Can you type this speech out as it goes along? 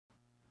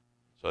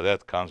So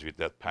that comes with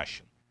that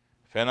passion.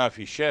 Fena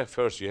fi Shaykh,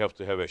 first you have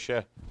to have a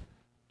Shaykh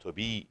to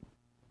be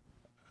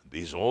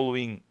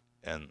dissolving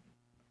and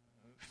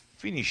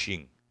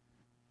finishing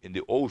in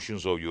the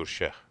oceans of your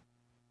Shaykh.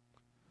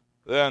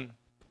 Then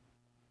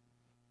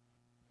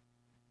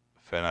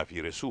Fena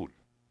fi Rasul.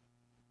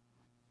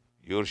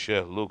 Your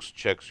Shaykh looks,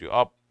 checks you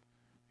up,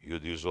 you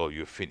dissolve,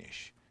 you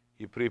finish.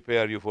 He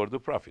prepares you for the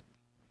Prophet.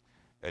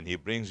 And he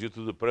brings you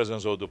to the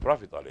presence of the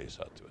Prophet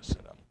ﷺ.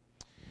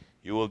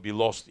 You will be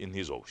lost in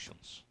his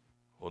oceans.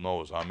 Who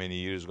knows how many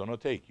years it's going to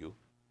take you.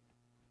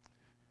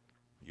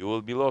 You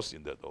will be lost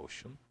in that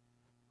ocean.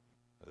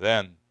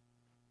 Then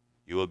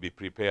you will be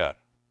prepared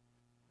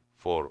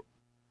for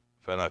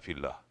Fana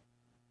Fillah.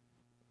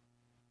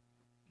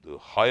 The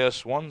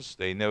highest ones,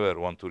 they never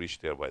want to reach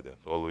there by then.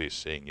 Always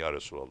saying, Ya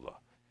Rasulullah,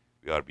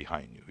 we are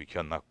behind you. We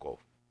cannot go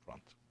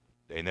front.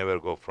 They never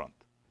go front.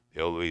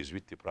 They always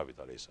with the Prophet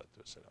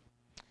ﷺ.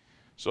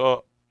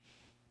 So,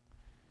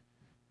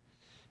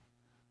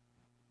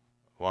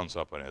 once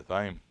upon a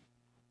time,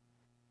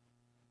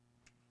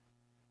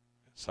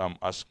 some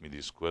ask me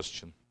this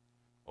question.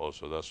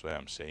 Also, that's why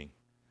I'm saying,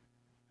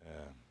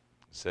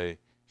 say,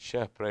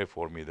 Shaykh, pray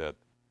for me that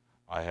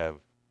I have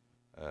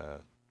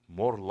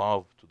more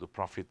love to the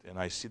Prophet and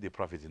I see the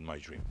Prophet in my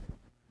dream.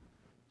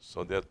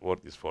 So that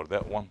word is for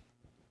that one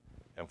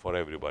and for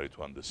everybody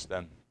to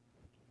understand.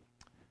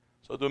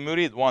 So the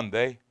murid one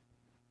day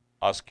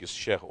asked his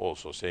Shaykh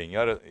also, saying,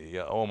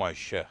 oh my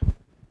Shaykh,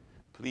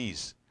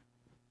 please,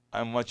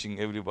 I'm watching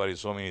everybody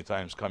so many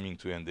times coming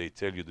to you and they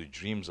tell you the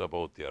dreams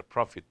about their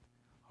Prophet,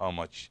 how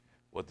much,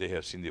 what they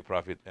have seen the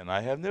Prophet, and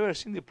I have never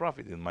seen the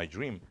Prophet in my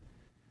dream.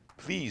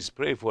 Please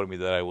pray for me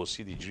that I will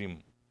see the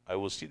dream. I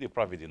will see the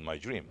Prophet in my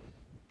dream.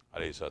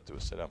 And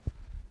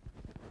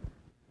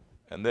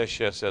the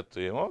Shaykh said to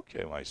him,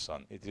 okay, my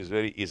son, it is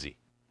very easy.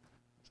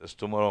 Says,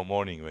 tomorrow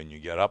morning when you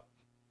get up,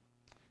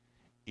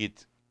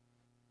 eat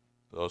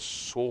those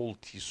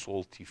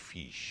salty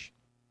fish.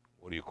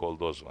 What do you call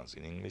those ones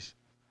in English?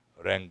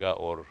 Renga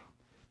or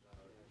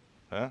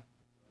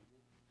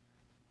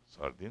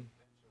sardine?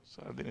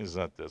 Sardine is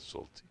not that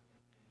salty.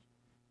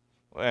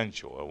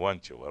 Ancho or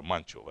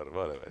mancho or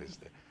whatever is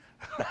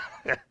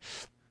there.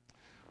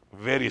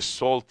 Very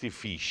salty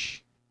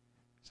fish.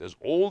 Says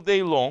all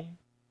day long,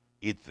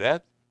 eat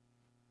that,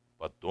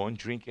 but don't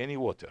drink any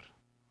water.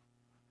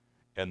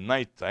 At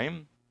night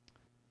time,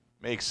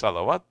 make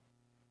salawat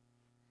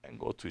and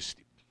go to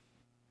sleep.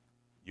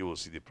 You will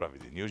see the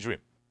Prophet in your dream.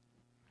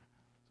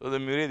 So the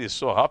murid is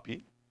so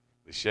happy.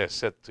 The Shaykh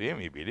said to him,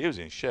 he believes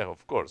in Shaykh,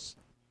 of course.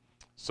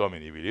 So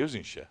many believes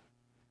in Shaykh.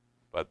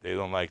 But they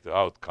don't like the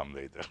outcome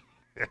later.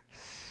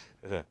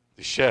 The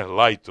Shaykh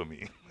lied to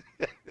me.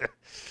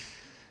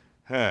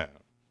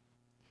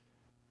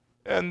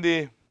 And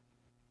the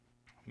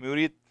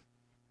murid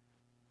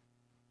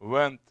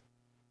went,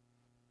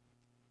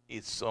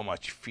 eat so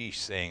much fish,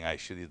 saying I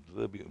should eat a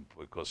little bit,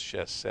 because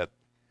Shaykh said,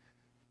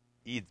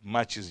 eat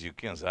much as you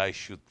can. So I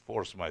should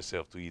force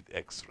myself to eat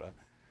extra.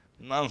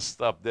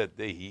 Non-stop that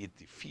day he eat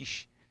the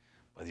fish,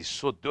 but he's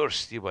so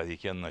thirsty, but he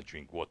cannot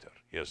drink water.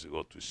 He has to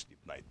go to sleep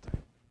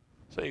nighttime.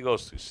 So he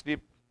goes to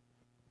sleep.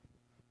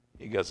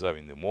 He gets up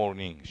in the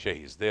morning.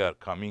 Shaykh is there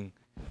coming.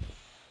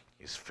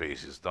 His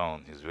face is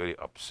down. He's very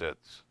upset.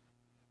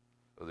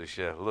 So the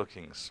Shaykh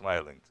looking,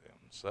 smiling to him.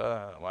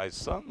 So, my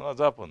son, what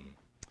happened?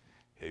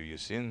 Have you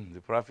seen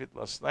the Prophet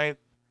last night?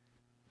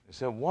 He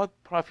said, what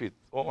Prophet?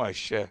 Oh my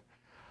Shaykh,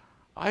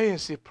 I didn't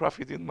see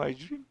Prophet in my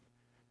dream.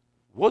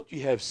 What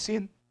you have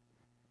seen?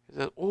 He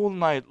said, all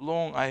night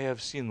long I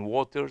have seen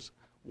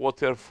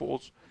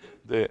waterfalls,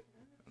 the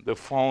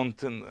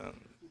fountain,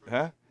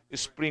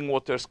 spring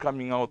waters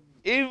coming out.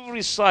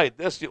 Every side,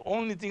 that's the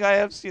only thing I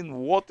have seen,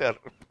 water.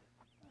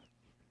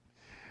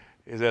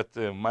 He said,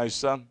 my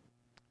son,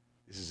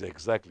 this is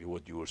exactly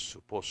what you were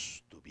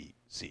supposed to be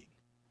seeing.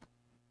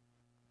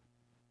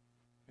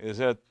 He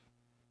said,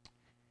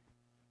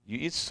 you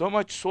eat so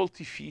much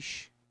salty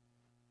fish,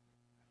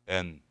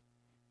 and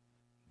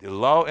the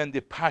love and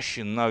the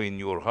passion now in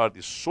your heart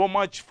is so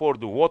much for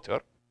the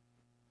water,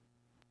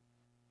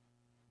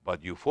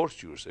 but you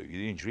forced yourself, you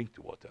didn't drink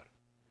the water.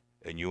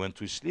 And you went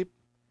to sleep,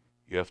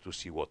 you have to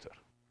see water.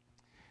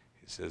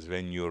 He says,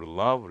 when your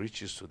love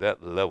reaches to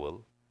that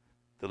level,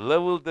 the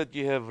level that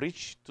you have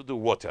reached to the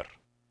water,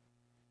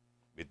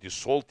 with the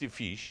salty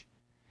fish,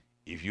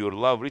 if your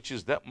love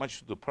reaches that much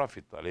to the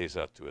Prophet,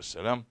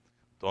 ﷺ,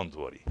 don't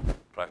worry,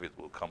 Prophet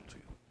will come to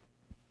you.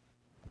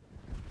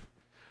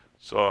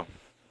 So,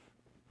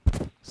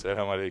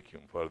 Assalamu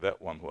alaikum for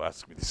that one who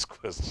asked me this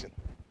question.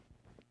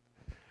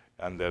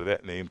 Under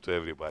that name to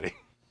everybody.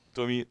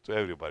 To me, to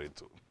everybody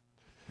too.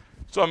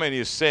 So many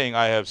is saying,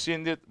 I have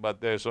seen it,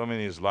 but there are so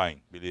many is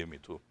lying, believe me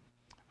too.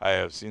 I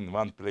have seen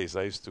one place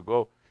I used to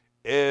go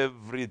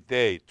every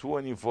day,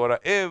 24 hours,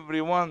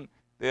 everyone,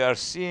 they are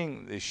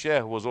seeing the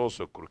Shaykh was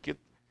also crooked.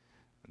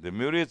 The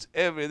murids,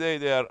 every day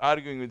they are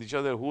arguing with each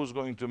other who's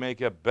going to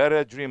make a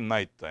better dream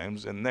night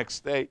times, and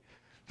next day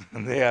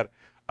they are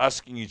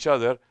asking each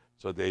other,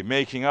 so they're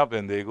making up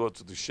and they go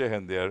to the Shaykh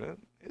and they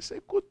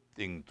say, good,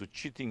 thing to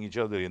cheating each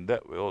other in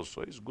that way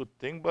also is good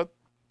thing, but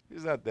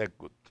it's not that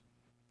good.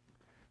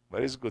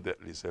 But it's good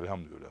at least,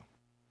 alhamdulillah.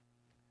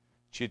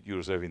 Cheat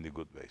yourself in the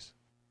good ways.